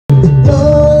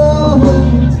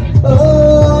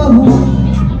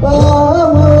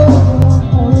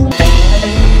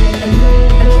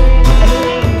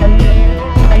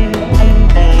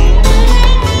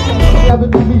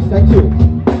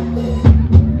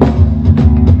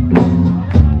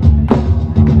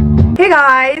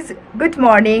Good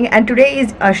morning and today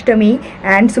is Ashtami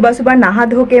and सुबह सुबह नहा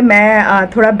धो के मैं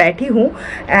थोड़ा बैठी हूँ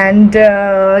एंड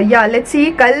या लेट्स सी।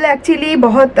 कल एक्चुअली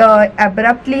बहुत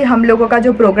अब्रप्टली हम लोगों का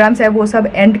जो प्रोग्राम्स है वो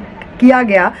सब एंड किया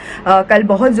गया। कल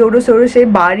बहुत ज़ोरों शोरों से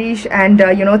बारिश एंड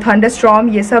थंडरस्टॉर्म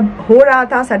ये सब हो रहा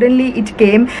था, सडनली इट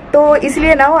केम। तो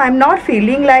इसलिए now I am not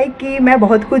feeling like कि मैं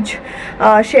बहुत कुछ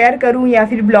शेयर करूं या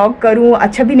फिर ब्लॉग करूं,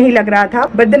 अच्छा भी नहीं लग रहा था।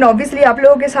 बट देन ऑब्वियसली आप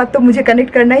लोगों के साथ तो मुझे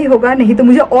कनेक्ट करना ही होगा, नहीं तो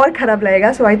मुझे और ख़राब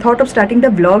लगेगा। सो I thought of starting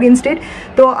the blog instead.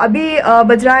 तो अभी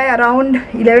बज रहा है अराउंड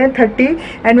 11:30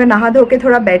 एंड मैं नहा धो के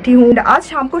थोड़ा बैठी हूँ। आज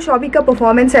शाम को शौविक का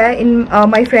परफॉर्मेंस है इन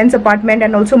my friends apartment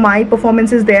and also my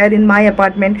performance is there in my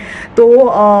apartment. तो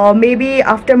may be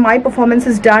after my performance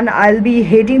is done I will be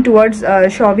heading towards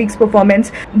शौविक्स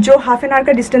performance जो हाफ एन आवर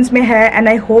का डिस्टेंस में है and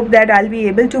I hope that I will be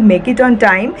able to make it on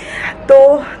time. तो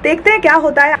देखते हैं क्या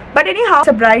होता है। But any how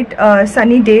a bright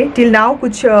sunny day till now.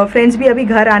 कुछ फ्रेंड्स भी अभी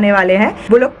घर आने वाले हैं,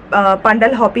 वो लोग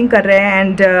पंडल हॉपिंग कर रहे हैं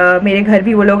एंड मेरे घर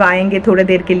भी वो लोग आएंगे थोड़ी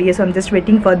देर के लिए। सो I am just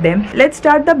waiting for them. Let's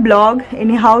start the blog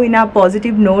any how in a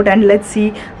positive note and let's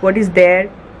see what is there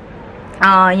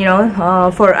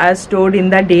for us stored in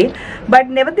the day.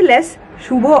 But nevertheless,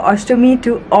 Shubho Ashtami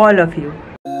to all of you.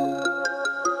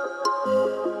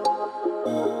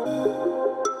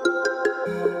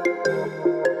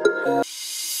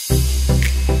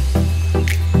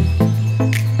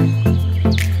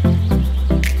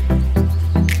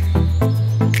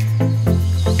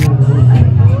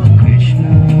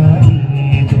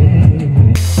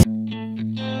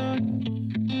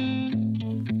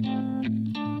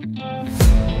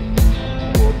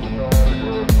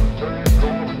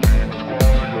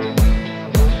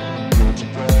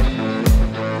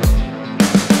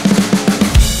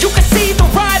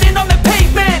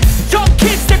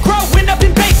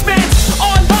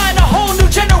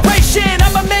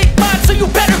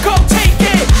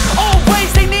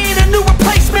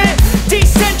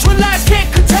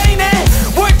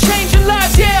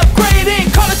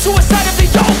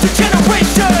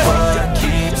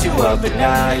 But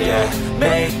now, yeah,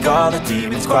 make all the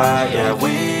demons quiet, yeah.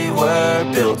 We were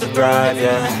built to thrive,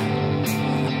 yeah.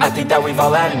 I think that we've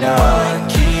all had enough.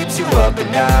 What keeps you up at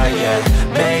night, yeah.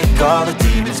 Make all the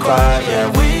demons quiet, yeah.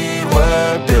 We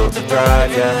were built to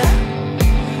thrive, yeah.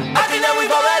 I think that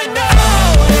we've all had enough.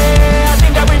 Yeah, I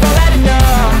think that we've all had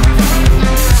enough.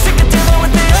 Sick of dealing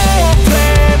with the old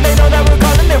plan. They know that we're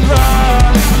calling it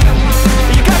wrong.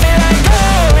 You got me like,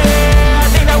 oh yeah, I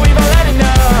think that we've all had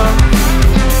enough.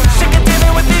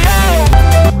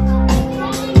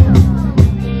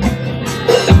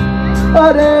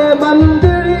 अरे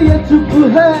मंदिर ये चुप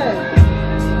है,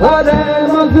 अरे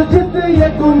मस्जिद ये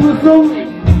गुमसुम,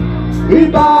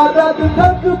 इबादत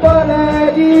थक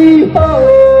पड़ेगी हो।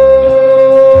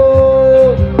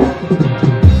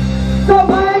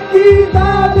 समय की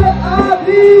दाद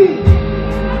आधी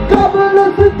कब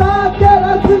रस्ता के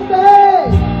रस्ते,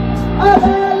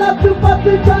 अरे लचपत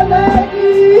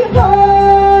चलेगी हो।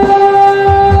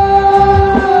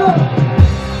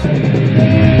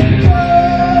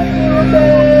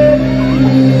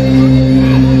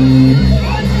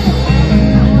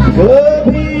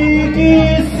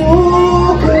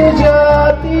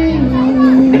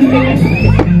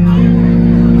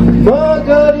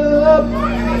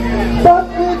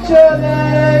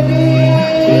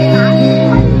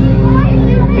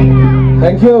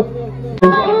 Thank you.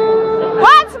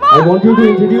 Once more. I want you to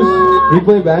introduce with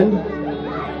my band.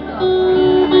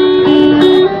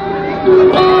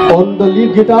 On the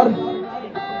lead guitar,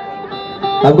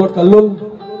 I've got Kallol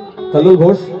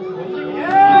Ghosh.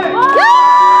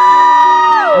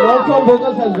 And also on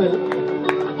vocals as well.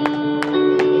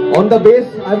 On the bass,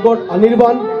 I've got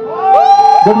Anirban.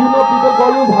 But you know, people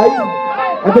call you Bhai.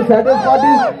 At the saddest part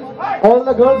is, all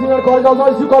the girls in our college also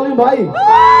used to call him Bhai.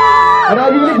 And I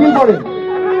really feel for him.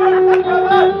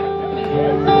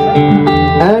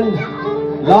 And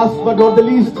last but not the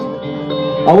least,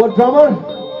 our drummer,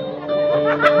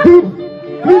 Deep.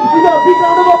 Please give a big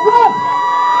round of applause.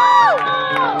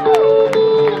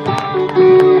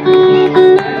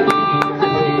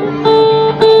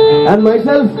 And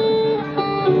myself,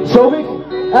 Souvik,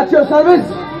 at your service.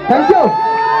 Thank you.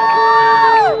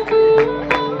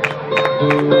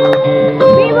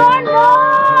 We want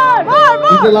more.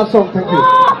 This is the last song. Thank you.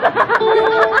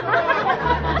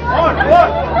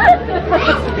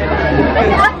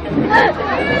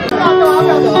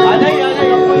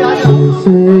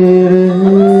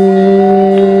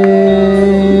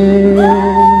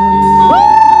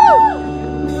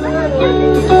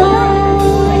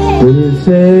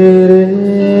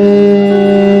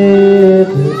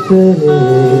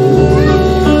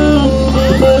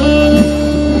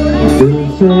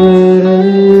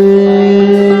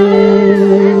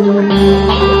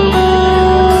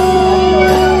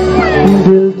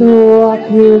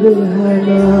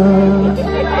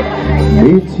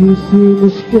 सी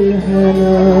मुश्किल है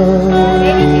ना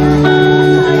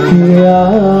जिया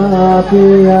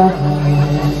जिया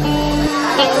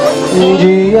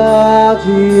जिया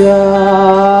जिया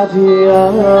जिया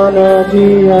ना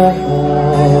जिया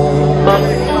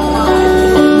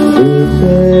दिल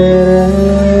से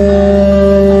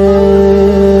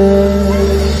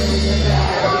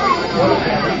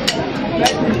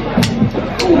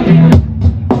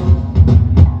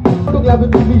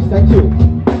please, thank you.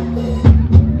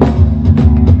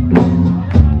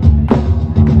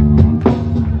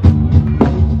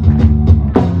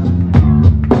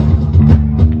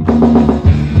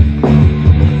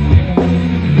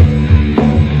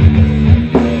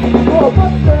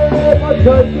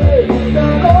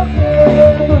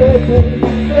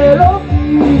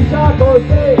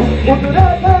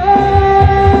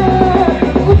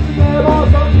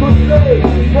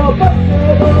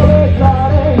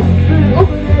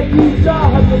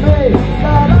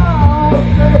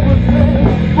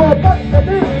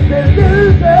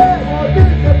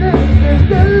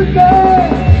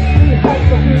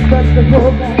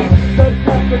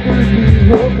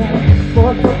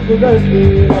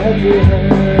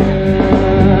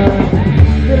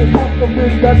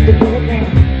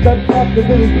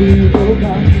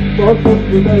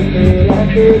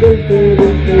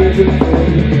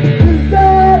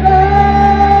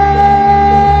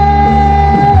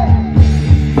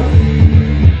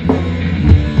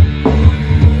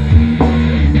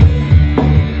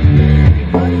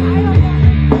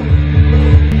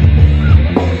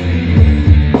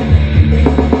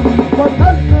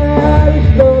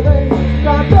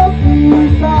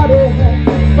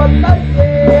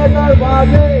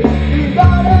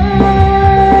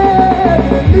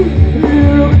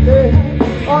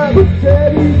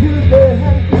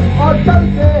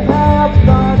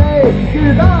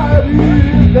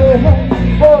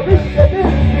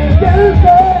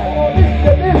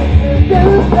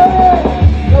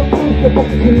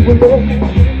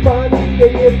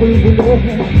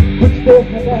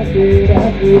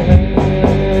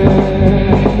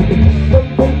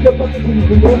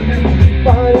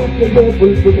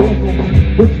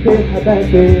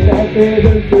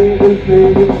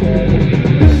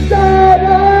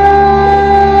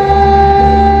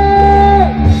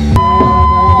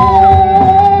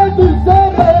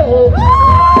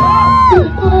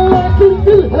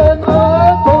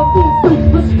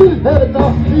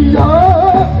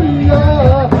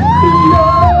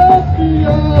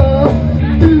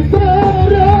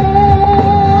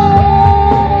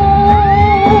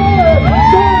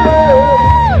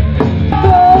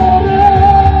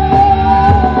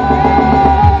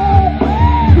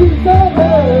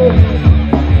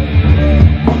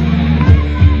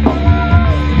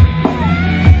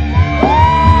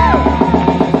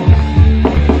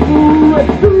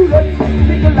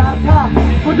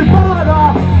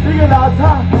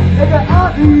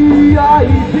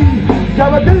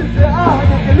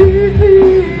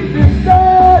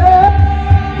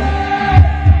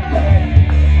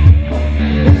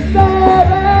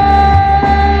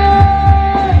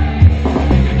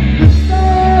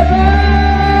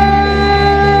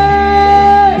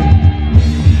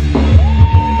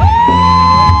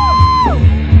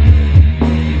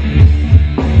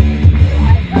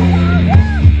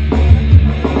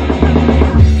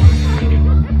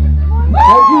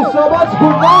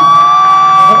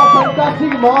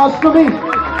 Ashtami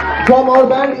from our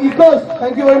band Ecos.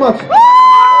 Thank you very much.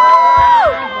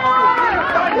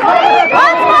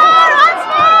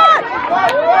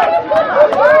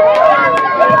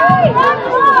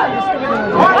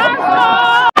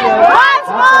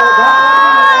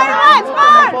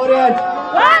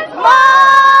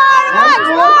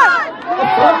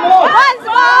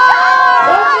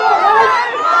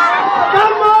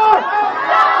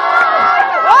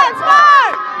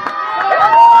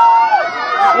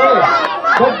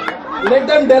 Let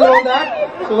them tell on that.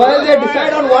 So while they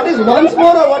decide on what is once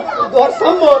more or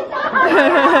some more,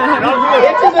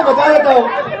 एक चीज मैं बता देता हूँ.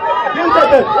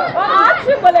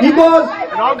 Ecos,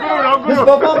 this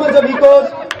performance of Ecos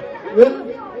will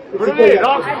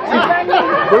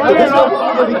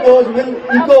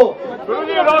echo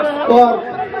for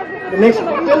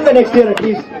till the next year at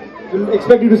least. We'll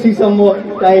expect you to see some more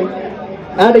time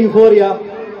and Euphoria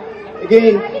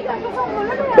again.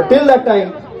 But till that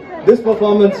time, this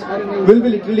performance will be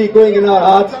literally going in our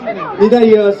hearts, in our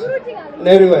ears, and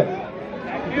everywhere.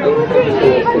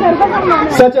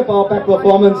 Such a power-packed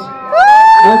performance.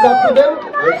 Now it's up to them.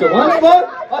 So once more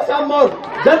or some more.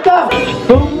 Janta!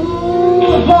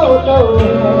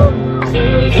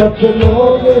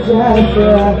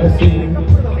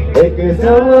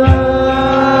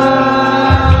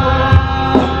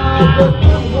 जब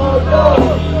तुम हो तो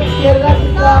ये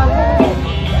लगता है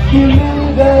कि मिल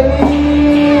गई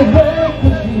है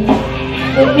खुशी,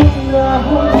 तुम ना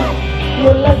हो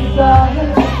ये लगता है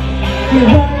कि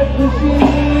है खुशी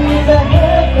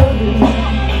रहे कभी,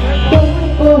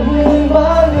 तुमको ही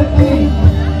मांगती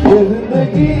ये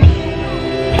जिंदगी।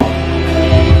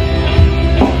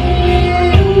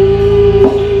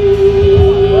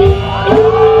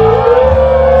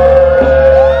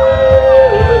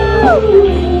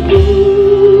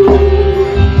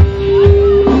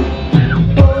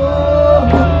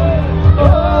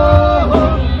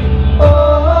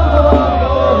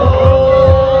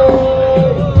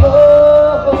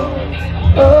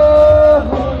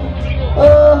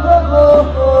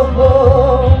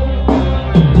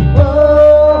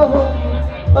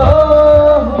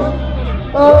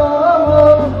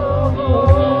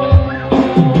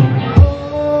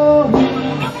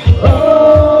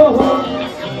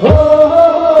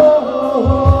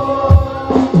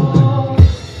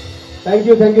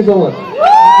 Thank you so much.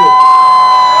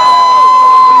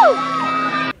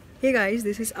 Hey guys,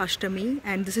 this is Ashtami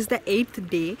and this is the 8th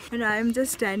day and I am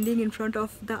just standing in front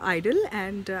of the idol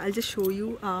and I'll just show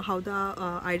you how the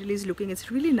idol is looking. It's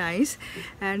really nice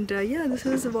and yeah, this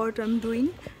is what I'm doing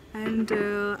and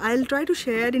I'll try to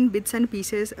share in bits and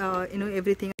pieces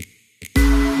everything.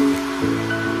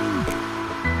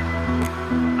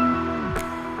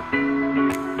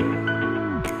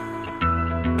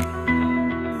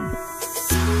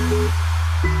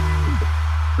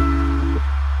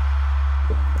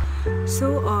 So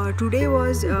today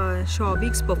was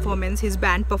Souvik's performance, his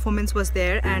band performance was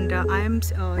there and I am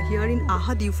here in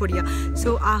Ahad Euphoria.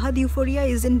 So Ahad Euphoria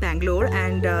is in Bangalore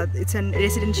and it's a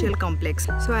residential complex.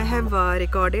 So I have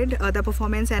recorded the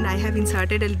performance and I have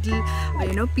inserted a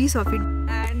little piece of it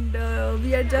and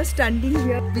we are just standing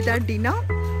here with our dinner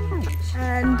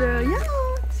and yeah,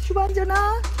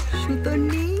 Shubhanjana,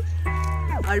 Shutani,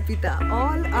 Arpita,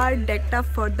 all are decked up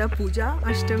for the puja,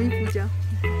 Ashtami puja.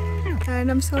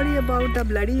 And I'm sorry about the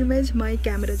bloody image, my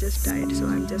camera just died, so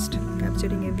I'm just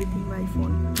capturing everything by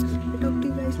phone. I'll talk to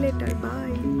you guys later,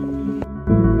 bye.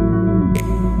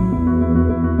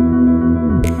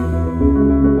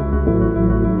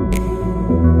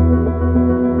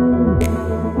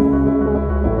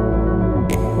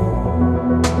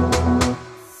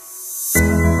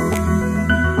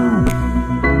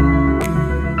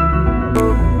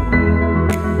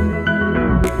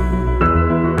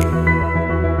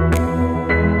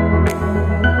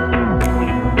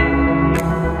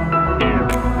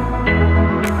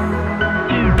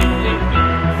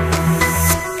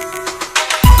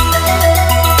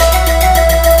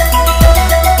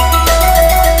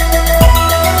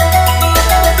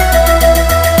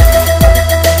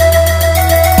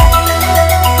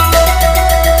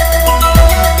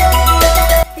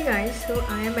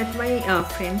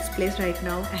 Friends place right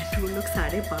now and वो लोग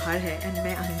सारे बाहर हैं and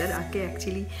मैं अंदर आके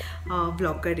actually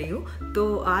vlog कर रही हूँ।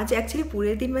 तो आज एक्चुअली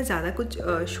पूरे दिन मैं ज़्यादा कुछ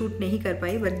शूट नहीं कर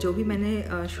पाई बट जो भी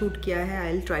मैंने शूट किया है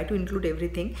I will try to include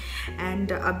everything.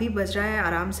 And अभी बज रहा है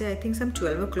आराम से I think some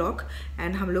 12 o'clock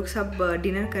and हम लोग सब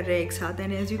डिनर कर रहे हैं एक साथ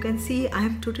and as you can see I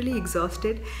am totally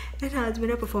exhausted and आज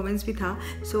मेरा परफॉर्मेंस भी था।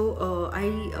 सो I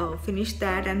finish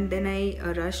that and then I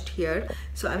rushed here.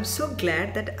 So I am so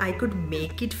glad that I could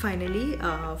make it finally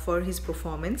for his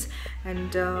performance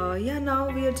and या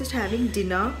now we are just having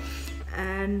dinner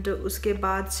and उसके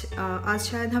बाद आज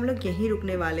शायद हम लोग यहीं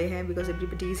रुकने वाले हैं because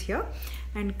everybody is here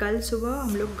and कल सुबह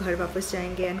हम लोग घर वापस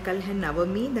जाएंगे एंड कल है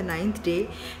नवमी the 9th day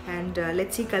and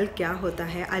let's see कल क्या होता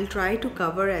है। I will try to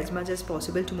cover as much as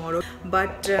possible tomorrow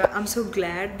but I am so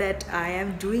glad that I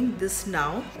am doing this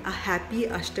now. A happy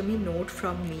Ashtami note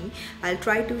from me. I will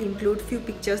try to include few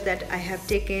pictures that I have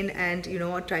taken and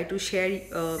try to share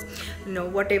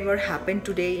whatever happened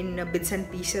today in bits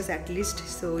and pieces at least,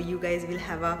 so you guys will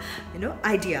have a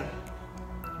idea.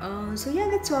 So yeah,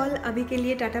 that's all. अभी के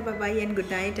लिए tata bye bye and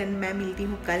good night and मैं मिलती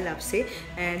हूँ कल आपसे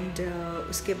and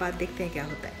उसके बाद देखते हैं क्या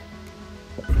होता है।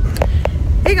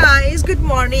 Hey guys, good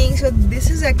morning. So this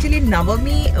is actually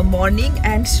Navami morning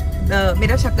and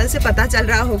मेरा शक्ल से पता चल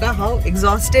रहा होगा how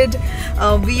exhausted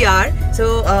we are. So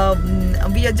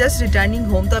we are just returning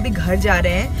home. तो अभी घर जा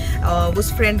रहे हैं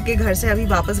उस फ्रेंड के घर से अभी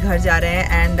वापस घर जा रहे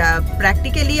हैं एंड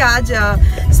प्रैक्टिकली आज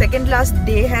सेकेंड लास्ट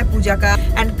डे है पूजा का।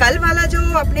 एंड कल वाला जो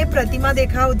आपने प्रतिमा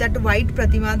देखा that white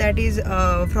Pratima that is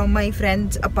from my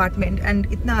friends apartment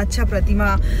and इतना अच्छा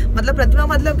प्रतिमा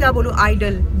मतलब क्या बोलूँ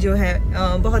आइडल जो है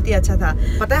बहुत ही अच्छा था।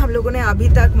 पता है हम लोगों ने अभी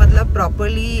तक मतलब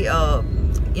प्रॉपरली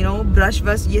ब्रश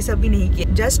वश ये सब भी नहीं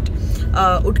किया, जस्ट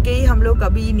उठ के ही हम लोग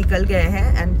अभी निकल गए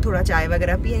हैं एंड थोड़ा चाय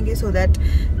वगैरह पियेंगे so that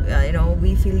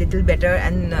we feel little better.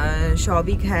 And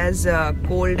Showik has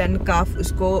cold and कफ,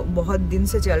 उसको बहुत दिन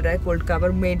से चल रहा है कोल्ड कफ,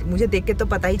 और मुझे देख के तो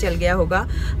पता ही चल गया होगा।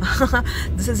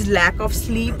 This is lack of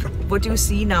sleep what you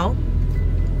see now.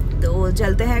 तो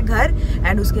चलते हैं घर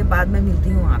एंड उसके बाद मैं मिलती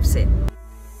हूँ आपसे।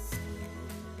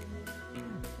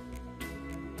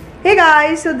 Hey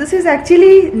guys, so this is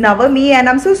actually Navami and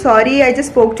I'm so sorry I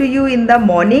just spoke to you in the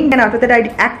morning and after that I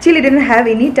actually didn't have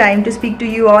any time to speak to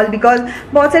you all because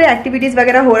बहुत सारे activities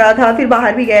वगैरह हो रहा था, फिर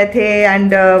बाहर भी गए थे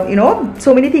and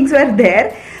so many things were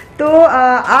there। तो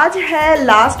आज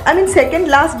है second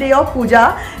last day of Puja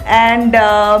and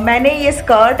मैंने ये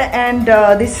skirt and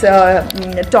this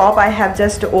top I have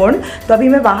just own. तो अभी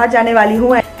मैं बाहर जाने वाली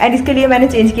हूँ एंड इसके लिए मैंने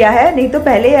चेंज किया है, नहीं तो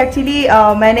पहले एक्चुअली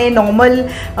मैंने नॉर्मल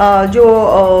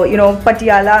जो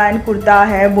पटियाला एंड कुर्ता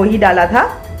है वो ही डाला था।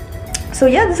 सो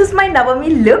या this is my Navami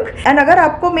look and अगर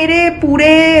आपको मेरे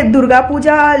पूरे दुर्गा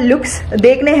पूजा लुक्स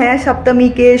देखने हैं सप्तमी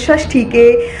के, षष्ठी के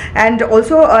एंड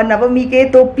ऑल्सो नवमी के,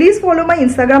 तो please follow my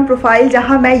Instagram profile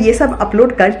जहां मैं ये सब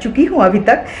अपलोड कर चुकी हूँ अभी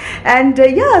तक। एंड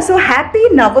या so happy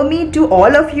Navami to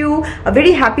all of you,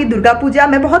 very happy Durga Puja.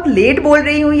 मैं बहुत लेट बोल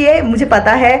रही हूँ ये मुझे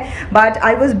पता है, but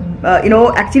I was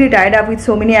actually tired up with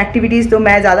so many activities, तो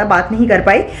मैं ज़्यादा बात नहीं कर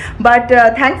पाई। But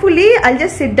thankfully I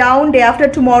just sit down day after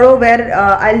tomorrow where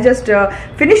I just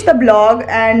finish the blog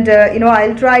and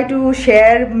I'll try to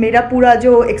share मेरा पूरा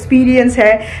जो एक्सपीरियंस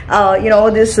है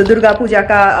दिस दुर्गा पूजा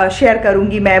का शेयर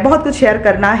करूँगी। मैं बहुत कुछ शेयर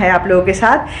करना है आप लोगों के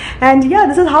साथ एंड या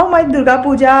this is how my Durga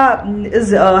Puja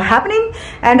is happening.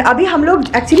 And अभी हम लोग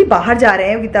एक्चुअली बाहर जा रहे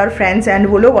हैं विद आवर फ्रेंड्स एंड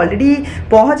वो लोग ऑलरेडी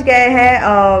पहुँच गए हैं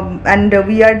and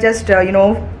we are just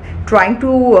trying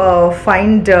to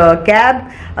find cab.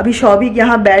 अभी शौविक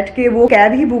यहाँ बैठ के वो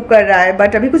कैब ही बुक कर रहा है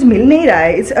बट अभी कुछ मिल नहीं रहा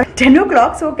है। इट्स 10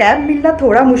 o'clock सो कैब मिलना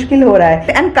थोड़ा मुश्किल हो रहा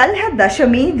है। एंड कल है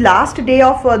दशमी, last day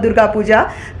of Durga Puja,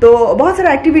 तो बहुत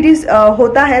सारा एक्टिविटीज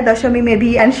होता है दशमी में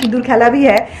भी एंड सिंदूर खेला भी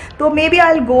है, तो may B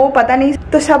I will go, पता नहीं।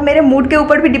 तो सब मेरे मूड के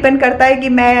ऊपर भी डिपेंड करता है कि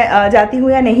मैं जाती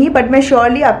हूँ या नहीं, बट मैं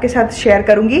श्योरली आपके साथ शेयर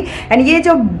करूंगी। एंड ये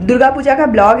जो दुर्गा पूजा का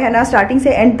ब्लॉग है ना, स्टार्टिंग से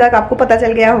एंड तक आपको पता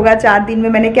चल गया होगा 4 दिन में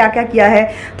मैंने क्या क्या किया है,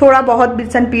 थोड़ा बहुत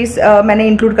बिट्स एंड पीस मैंने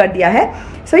इंक्लूड कर दिया है।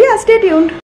 सो या stay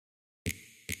tuned.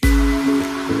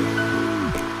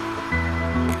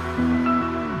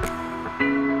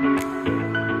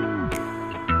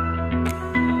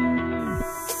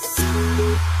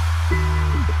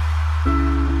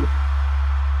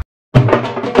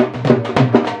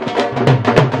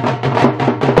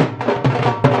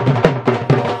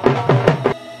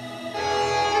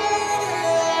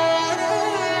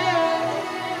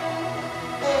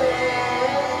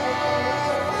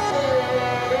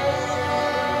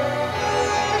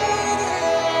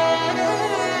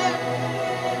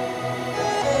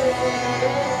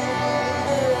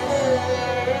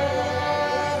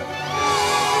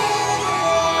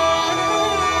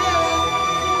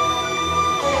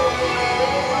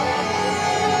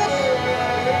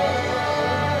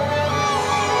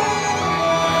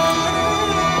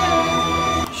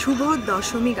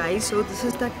 Dashami guys, so this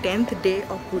is the 10th day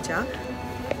of puja.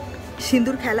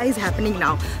 सिंदूर खेला इज़ हैपनिंग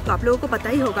नाउ। तो आप लोगों को पता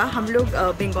ही होगा, हम लोग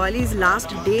बंगालीज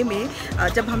लास्ट डे में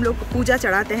जब हम लोग पूजा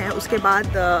चढ़ाते हैं उसके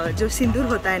बाद जो सिंदूर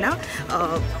होता है ना,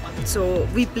 so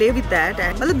we play with that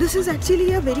and मतलब this is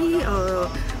actually a very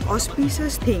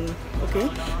auspicious thing, okay.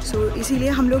 सो इसीलिए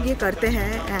हम लोग ये करते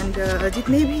हैं एंड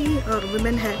जितने भी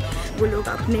वुमेन हैं वो लोग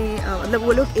अपने मतलब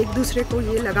वो लोग एक दूसरे को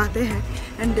ये लगाते हैं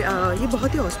एंड ये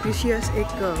बहुत ही ऑस्पिशियस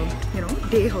एक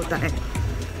डे होता है।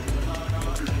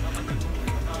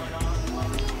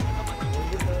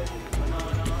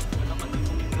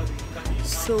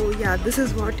 सो या this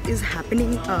is what is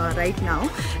happening right now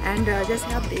and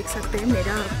जैसे आप देख सकते हैं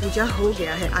मेरा पूजा हो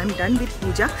गया है। I am done with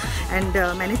Puja and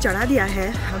मैंने चढ़ा दिया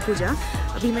है पूजा।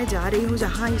 अभी मैं जा रही हूँ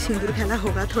जहाँ ये सिंदूर खेला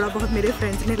होगा। थोड़ा बहुत मेरे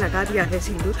फ्रेंड्स ने लगा दिया है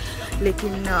सिंदूर,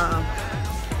 लेकिन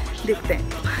देखते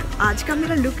हैं। आज का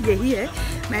मेरा लुक यही है।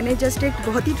 मैंने जस्ट एक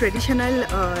बहुत ही traditional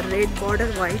red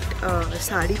border white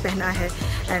sari पहना है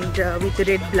and with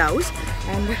red blouse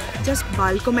and just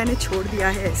बाल को मैंने छोड़ दिया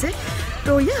है ऐसे।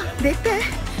 तो या देखते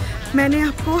हैं। मैंने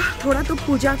आपको थोड़ा तो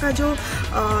पूजा का जो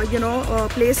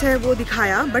प्लेस है वो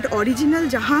दिखाया, बट ओरिजिनल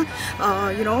जहाँ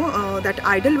दैट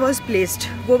आइडल वाज प्लेस्ड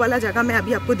वो वाला जगह मैं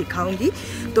अभी आपको दिखाऊंगी।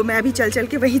 तो मैं अभी चल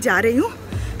के वहीं जा रही हूँ।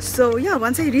 सो या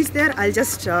once I reach there I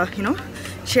just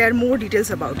share more details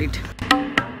about it.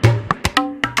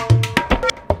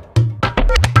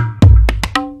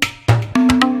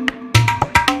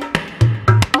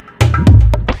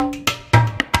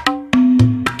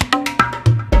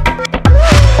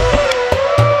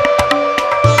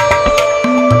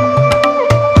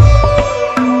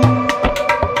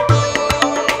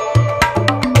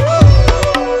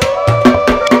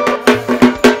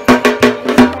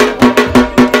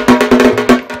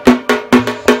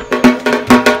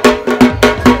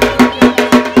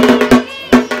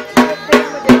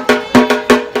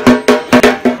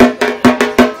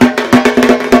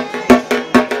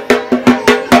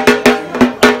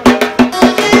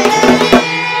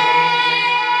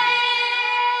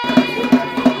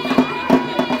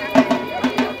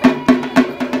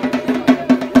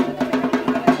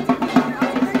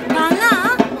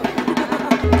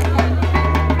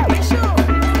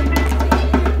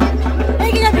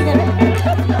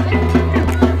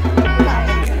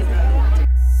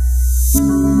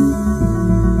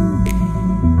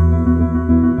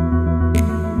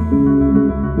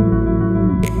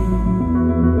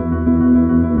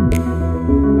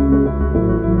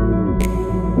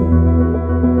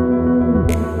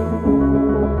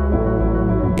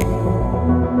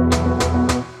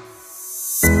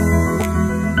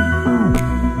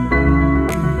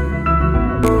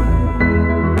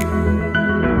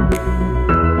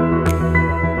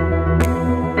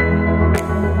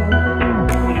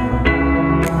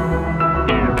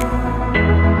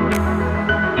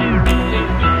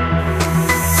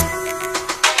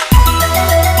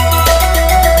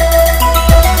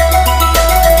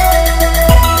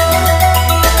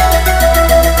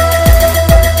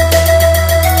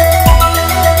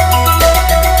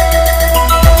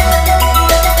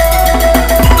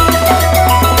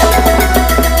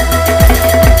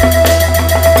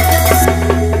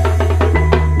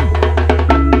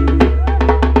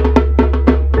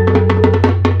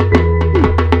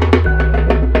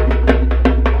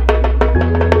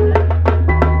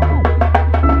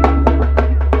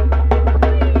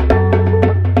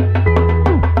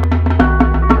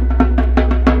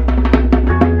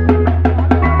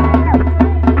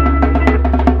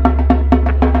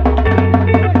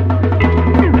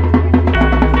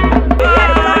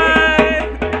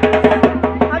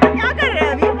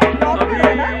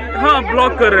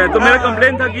 Block कर रहे हैं, तो मेरा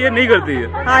कंप्लेन था कि ये नहीं करती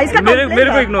है। हाँ, इसका मेरे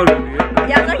को इग्नोर करती है।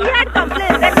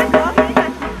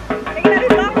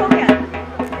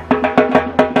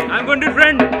 I'm going to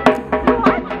friend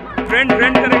करेगा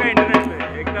इंटरनेट पे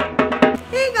एकदम।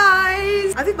 Hey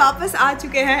guys, अभी वापस आ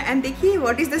चुके हैं एंड देखिए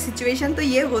व्हाट इज द सिचुएशन। तो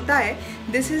ये होता है,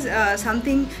 this is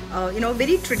something you know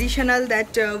very traditional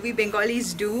that we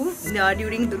Bengalis do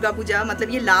during Durga Puja. मतलब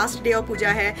ये लास्ट डे ऑफ पूजा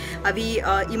है, अभी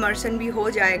इमर्शन भी हो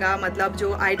जाएगा, मतलब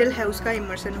जो आइडल है उसका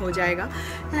इमर्शन हो जाएगा।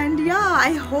 एंड या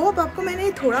आई होप आपको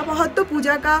मैंने थोड़ा बहुत तो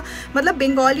पूजा का, मतलब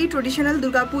बंगाली ट्रेडिशनल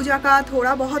दुर्गा पूजा का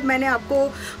थोड़ा बहुत मैंने आपको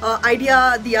आइडिया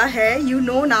दिया है। You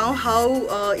know now how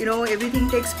you know everything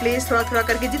takes place, थोड़ा थोड़ा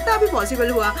करके जितना भी पॉसिबल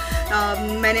हुआ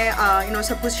मैंने यू नो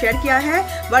सब कुछ शेयर किया है।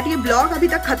 बट ये ब्लॉग अभी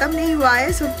तक ख़त्म नहीं हुआ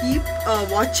है, सो कीप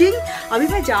वॉचिंग। अभी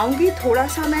मैं जाऊंगी, थोड़ा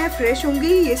सा मैं फ्रेश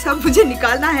होंगी, ये सब मुझे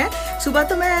निकालना है। सुबह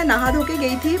तो मैं नहा धो के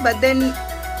गई थी, बट देन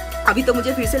अभी तो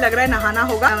मुझे फिर से लग रहा है नहाना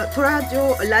होगा। थोड़ा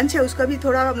जो लंच है उसका भी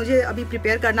थोड़ा मुझे अभी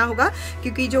प्रिपेयर करना होगा,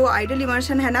 क्योंकि जो आइडल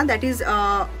इमर्शन है ना that is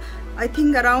I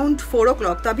think around 4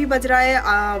 o'clock, तो अभी बज रहा है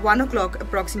 1 o'clock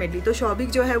अप्रॉक्सीमेटली। तो सौविक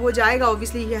जो है वो जाएगा,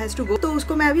 obviously he has to go. तो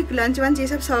उसको मैं अभी लंच वंच ये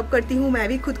सब सर्व करती हूँ, मैं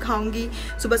भी खुद खाऊंगी।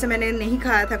 सुबह से मैंने नहीं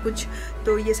खाया था कुछ,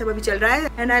 तो ये सब अभी चल रहा है।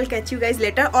 And I will catch you guys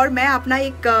letter. और मैं अपना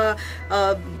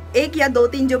एक या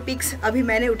 2-3 जो पिक्स अभी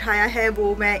मैंने उठाया है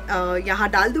वो मैं यहाँ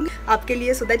डाल दूँगी आपके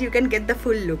लिए, so that you can get the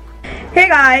full look. Hey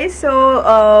guys, सो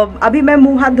अभी मैं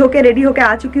मुंह हाथ धो के रेडी होके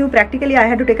आ चुकी हूँ। Practically I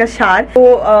had to take a shower.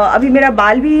 तो अभी मेरा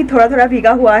बाल भी थोड़ा थोड़ा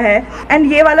भीगा हुआ है।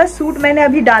 एंड ये वाला सूट मैंने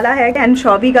अभी डाला है एंड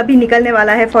सौविक अभी निकलने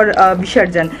वाला है फॉर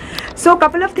विसर्जन। सो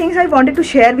couple of things I wanted to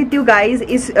share with you guys.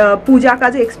 इस पूजा का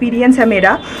जो एक्सपीरियंस है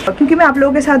मेरा, क्योंकि मैं आप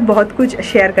लोगों के साथ बहुत कुछ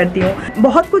शेयर करती हूँ।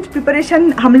 बहुत कुछ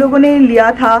प्रिपरेशन हम लोगों ने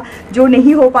लिया था जो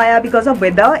नहीं हो पाया because of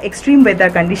weather, extreme weather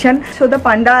condition. So the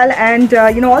pandal and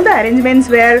you know all the arrangements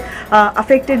where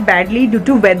affected badly due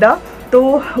to weather. तो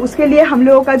उसके लिए हम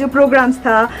लोगों का जो प्रोग्राम्स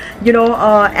था you know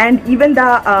and even the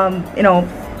you know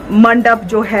मंडप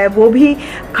जो है वो भी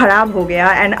ख़राब हो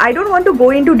गया। And I don't want to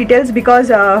go into details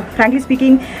because frankly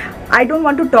speaking I don't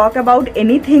want to talk about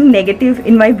anything negative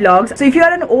in my vlogs. So if you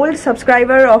are an old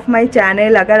subscriber of my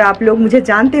channel, अगर आप लोग मुझे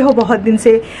जानते हो बहुत दिन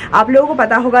से, आप लोगों को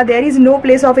पता होगा there is no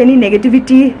place of any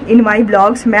negativity in my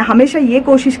vlogs. मैं हमेशा ये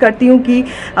कोशिश करती हूँ कि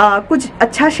कुछ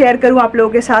अच्छा शेयर करूँ आप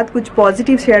लोगों के साथ, कुछ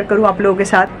पॉजिटिव शेयर करूँ आप लोगों के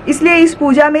साथ। इसलिए इस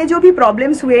पूजा में जो भी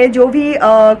प्रॉब्लम्स हुए, जो भी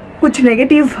कुछ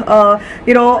negative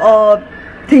you know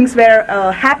things were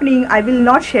happening, I will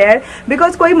not share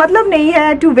because कोई मतलब नहीं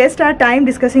है to waste our time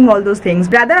discussing all those things.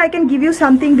 Rather I can give you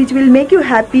something which will make you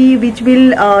happy, which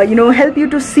will you know help you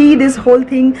to see this whole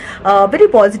thing very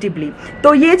positively.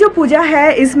 तो ये जो पूजा है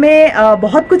इसमें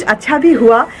बहुत कुछ अच्छा भी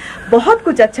हुआ, बहुत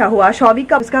कुछ अच्छा हुआ। सौविक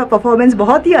का उसका परफॉर्मेंस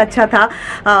बहुत ही अच्छा था।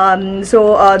 So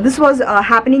this was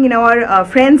happening in our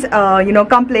friends you know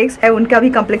complex. उनका भी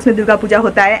कॉम्प्लेक्स में दुर्गा पूजा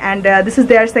होता है and this is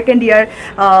there second year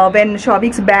when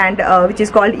सौविक्स band which is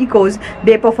called Echoes,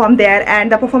 they performed there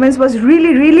and the performance was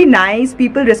really nice.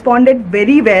 People responded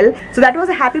very well, so that was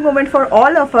a happy moment for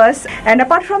all of us. And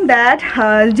apart from that,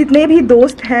 जितने भी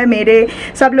दोस्त हैं मेरे,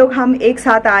 सब लोग हम एक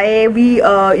साथ आए। We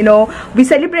you know we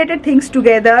celebrated things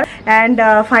together and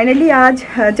finally आज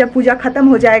जब पूजा खत्म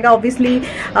हो जाएगा, obviously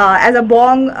as a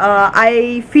bong I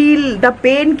feel the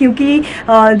pain, क्योंकि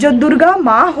जो दुर्गा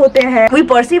माँ होते हैं we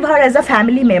perceive her as a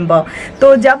family member.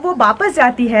 तो जब वो वापस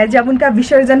जाती है, जब उनका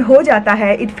विसर्जन हो जाता है,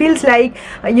 it feels like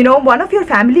you know one of your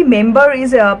family member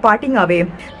is parting away.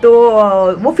 तो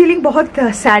वो feeling बहुत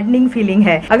saddening feeling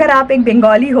है। अगर आप एक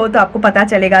बंगाली हो तो आपको पता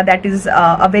चलेगा that is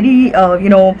a very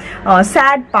you know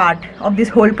sad part of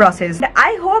this whole process. I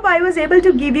hope I was able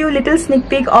to give you little sneak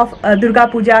peek of Durga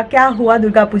Puja, क्या हुआ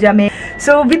दुर्गा पूजा में।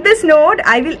 So with this note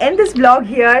I will end this vlog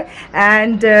here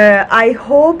and I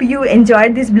hope you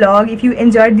enjoyed this vlog. If you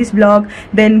enjoyed this vlog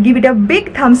then give it a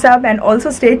big thumbs up and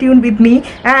also stay tuned with me.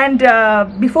 And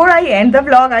before I end the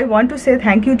vlog I want to say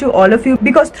thank you to all of you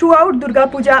because throughout Durga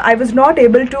Puja I was not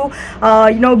able to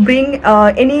you know bring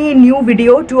any new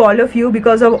video to all of you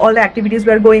because of all the activities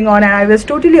were going on and I was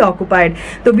totally occupied.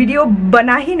 तो video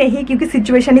बना ही नहीं क्योंकि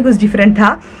situation ही कुछ different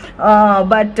था।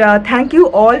 but thank you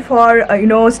all for you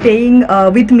know staying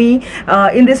with me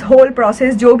in this whole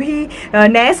process. जो भी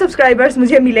नए subscribers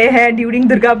मुझे मिले हैं during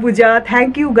Durga Puja,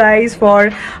 thank you guys for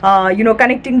you know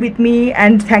connecting with me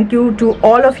and thank you to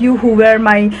all of you who were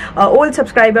my old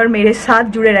subscriber, मेरे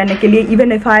साथ जुड़े रहने के लिए।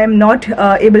 even if I am not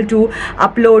able to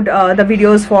upload the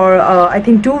videos for I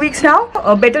think 2 weeks now,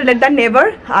 better late than never.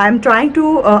 I am trying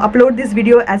to upload this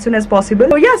video as soon as possible.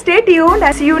 So yeah, stay tuned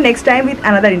and see you next time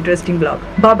with another interesting vlog.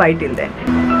 Bye bye till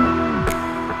then.